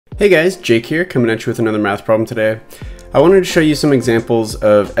Hey guys, Jake here, coming at you with another math problem today. I wanted to show you some examples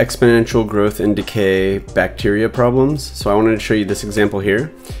of exponential growth and decay bacteria problems. So I wanted to show you this example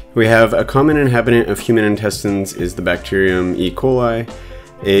here. We have a common inhabitant of human intestines is the bacterium E. coli.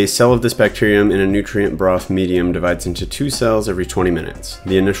 A cell of this bacterium in a nutrient broth medium divides into 2 cells every 20 minutes.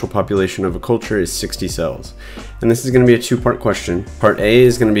 The initial population of a culture is 60 cells. And this is going to be a two-part question. Part A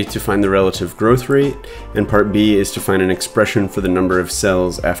is going to be to find the relative growth rate, and part B is to find an expression for the number of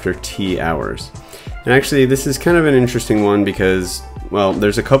cells after T hours. And actually, this is kind of an interesting one because, well,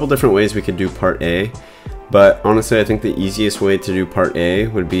 there's a couple different ways we could do part A, but honestly, I think the easiest way to do part A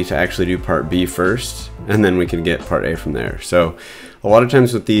would be to actually do part B first, and then we could get part A from there. So a lot of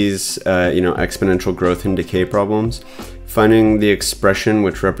times with these, exponential growth and decay problems, finding the expression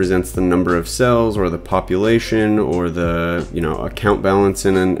which represents the number of cells or the population or the, account balance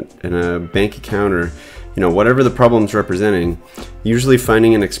in a bank account or, whatever the problem's representing, usually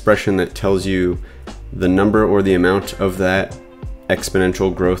finding an expression that tells you the number or the amount of that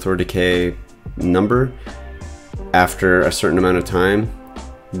exponential growth or decay number after a certain amount of time,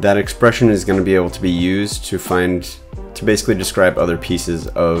 that expression is going to be able to be used to basically describe other pieces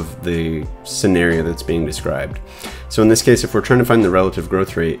of the scenario that's being described. So in this case, if we're trying to find the relative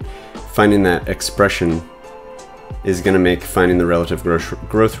growth rate, finding that expression is going to make finding the relative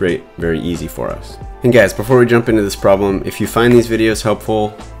growth rate very easy for us. And guys, before we jump into this problem, if you find these videos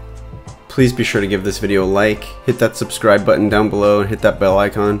helpful, please be sure to give this video a like, hit that subscribe button down below, and hit that bell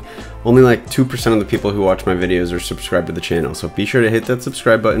icon. Only like 2% of the people who watch my videos are subscribed to the channel, so be sure to hit that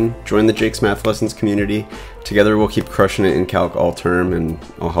subscribe button, join the Jake's Math Lessons community. Together we'll keep crushing it in calc all term, and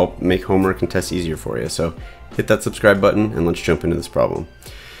I'll help make homework and tests easier for you. So hit that subscribe button and let's jump into this problem.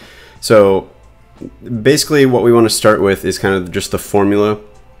 So basically what we want to start with is kind of just the formula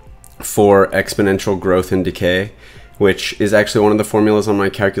for exponential growth and decay, which is actually one of the formulas on my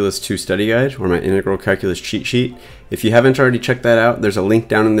Calculus 2 study guide or my integral calculus cheat sheet. If you haven't already checked that out, there's a link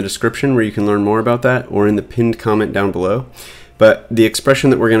down in the description where you can learn more about that, or in the pinned comment down below. But the expression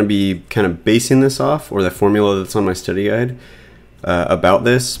that we're going to be kind of basing this off, or the formula that's on my study guide about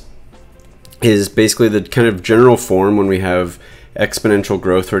this, is basically the kind of general form when we have exponential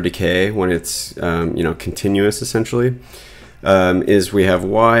growth or decay, when it's continuous essentially, is we have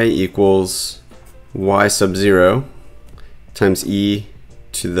y equals y sub 0 times e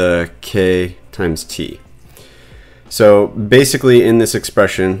to the k times t. So basically in this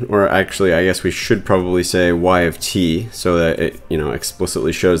expression, or actually I guess we should probably say y of t, so that it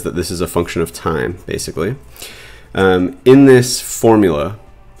explicitly shows that this is a function of time, basically. In this formula,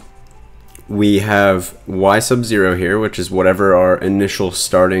 we have y sub 0 here, which is whatever our initial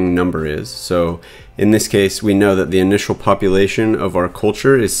starting number is. So in this case, we know that the initial population of our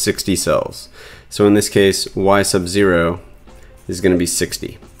culture is 60 cells. So in this case, y sub 0 is going to be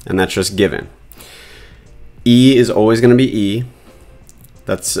 60, and that's just given. E is always going to be E.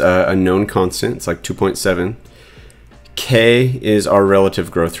 That's a known constant. It's like 2.7. K is our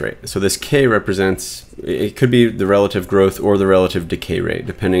relative growth rate. So this K represents, it could be the relative growth or the relative decay rate,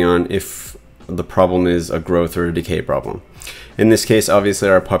 depending on if the problem is a growth or a decay problem. In this case, obviously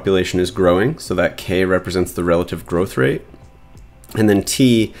our population is growing, so that K represents the relative growth rate. And then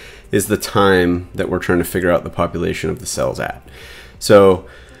T is the time that we're trying to figure out the population of the cells at. So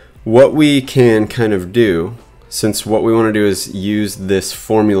what we can kind of do, since what we want to do is use this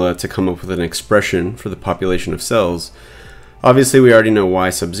formula to come up with an expression for the population of cells, obviously we already know y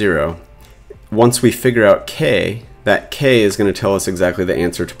sub 0. Once we figure out K, that K is going to tell us exactly the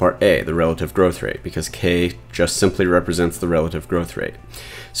answer to part A, the relative growth rate, because K just simply represents the relative growth rate.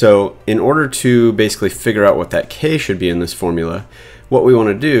 So in order to basically figure out what that K should be in this formula, what we want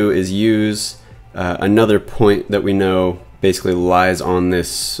to do is use another point that we know basically lies on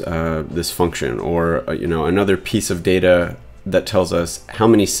this this function, or another piece of data that tells us how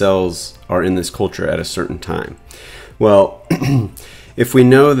many cells are in this culture at a certain time. Well, if we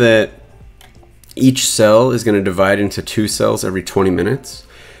know that each cell is going to divide into 2 cells every 20 minutes,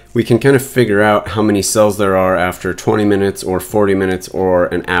 we can kind of figure out how many cells there are after 20 minutes or 40 minutes or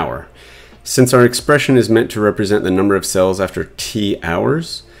an hour. Since our expression is meant to represent the number of cells after T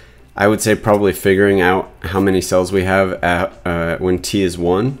hours, I would say probably figuring out how many cells we have at when T is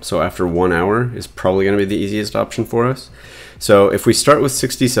 1, so after 1 hour, is probably going to be the easiest option for us. So if we start with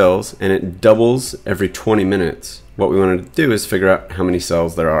 60 cells and it doubles every 20 minutes, what we want to do is figure out how many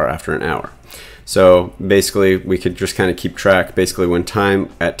cells there are after an hour. So basically we could just kind of keep track. Basically when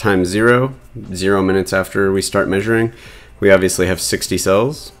at time 0 minutes after we start measuring, we obviously have 60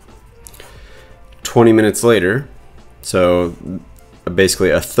 cells. 20 minutes later, so basically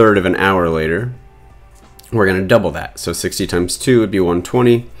a third of an hour later, we're going to double that. So 60 times 2 would be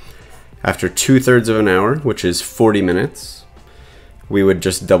 120. After 2/3 of an hour, which is 40 minutes, we would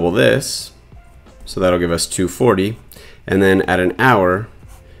just double this. So that'll give us 240. And then at an hour,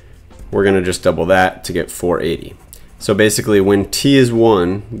 we're going to just double that to get 480. So basically when T is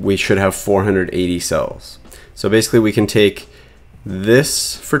 1, we should have 480 cells. So basically we can take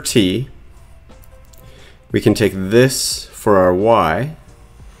this for T, we can take this for our Y,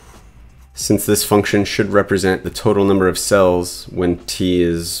 since this function should represent the total number of cells when T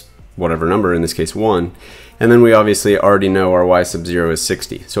is whatever number, in this case 1, and then we obviously already know our Y sub 0 is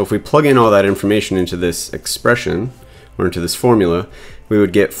 60. So if we plug in all that information into this expression, or into this formula, we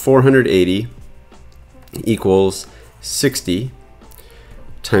would get 480 equals 60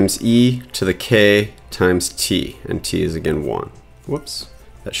 times e to the k times t, and t is again 1. Whoops,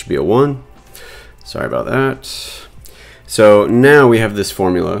 that should be a 1. Sorry about that. So now we have this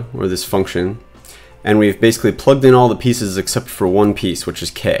formula, or this function, and we've basically plugged in all the pieces except for one piece, which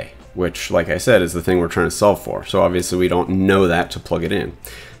is k, which, like I said, is the thing we're trying to solve for. So obviously we don't know that to plug it in.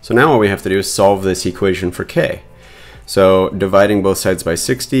 So now all we have to do is solve this equation for k. So dividing both sides by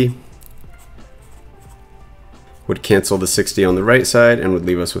 60 would cancel the 60 on the right side and would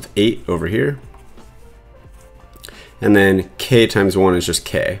leave us with 8 over here. And then k times 1 is just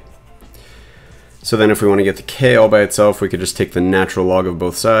k. So then if we want to get the k all by itself, we could just take the natural log of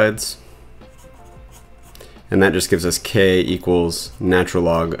both sides. And that just gives us k equals natural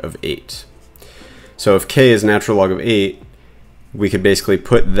log of 8. So if k is natural log of 8, we could basically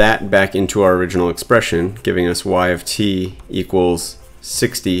put that back into our original expression, giving us y of t equals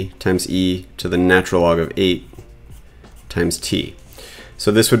 60 times e to the natural log of 8 times t.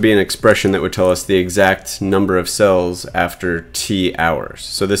 So this would be an expression that would tell us the exact number of cells after t hours.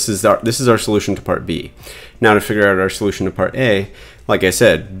 So this is our solution to part B. Now to figure out our solution to part A, like I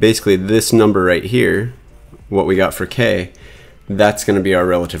said, basically this number right here, what we got for k, that's going to be our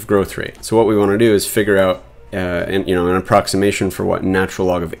relative growth rate. So what we want to do is figure out an approximation for what natural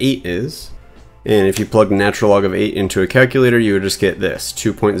log of 8 is. And if you plug natural log of 8 into a calculator, you would just get this,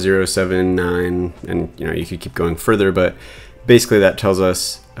 2.079, and you could keep going further, but basically that tells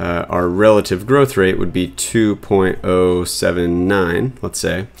us our relative growth rate would be 2.079, let's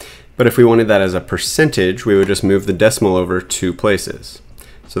say. But if we wanted that as a percentage, we would just move the decimal over 2 places.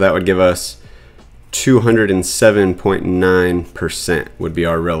 So that would give us 207.9% would be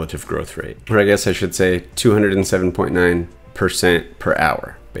our relative growth rate. Or I guess I should say 207.9% per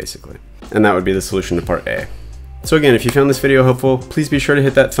hour, basically. And that would be the solution to part A. So again, if you found this video helpful, please be sure to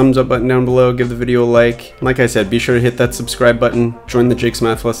hit that thumbs up button down below, give the video a like. Like I said, be sure to hit that subscribe button, join the Jake's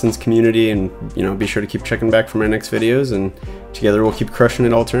Math Lessons community, and be sure to keep checking back for my next videos, and together we'll keep crushing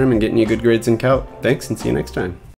it all term and getting you good grades in Calc. Thanks, and see you next time.